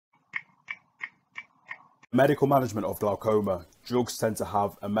Medical management of glaucoma, drugs tend to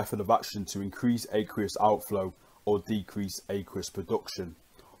have a method of action to increase aqueous outflow or decrease aqueous production,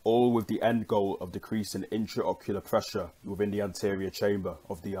 all with the end goal of decreasing intraocular pressure within the anterior chamber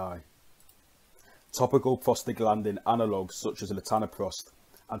of the eye. Topical prostaglandin analogues such as latanoprost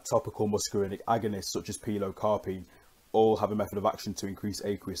and topical muscarinic agonists such as pilocarpine all have a method of action to increase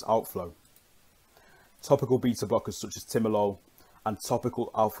aqueous outflow. Topical beta blockers such as timolol and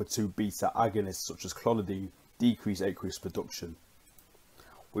topical alpha-2 beta agonists such as clonidine decrease aqueous production.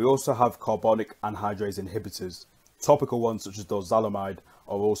 We also have carbonic anhydrase inhibitors. Topical ones such as dorzalamide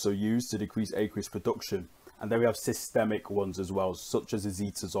are also used to decrease aqueous production, and then we have systemic ones as well, such as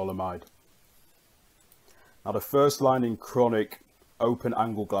azetazolamide. Now the first line in chronic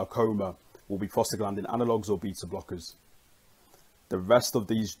open-angle glaucoma will be prostaglandin analogues or beta blockers. The rest of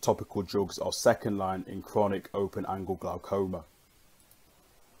these topical drugs are second line in chronic open-angle glaucoma.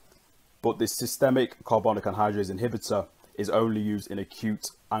 But this systemic carbonic anhydrase inhibitor is only used in acute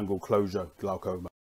angle closure glaucoma.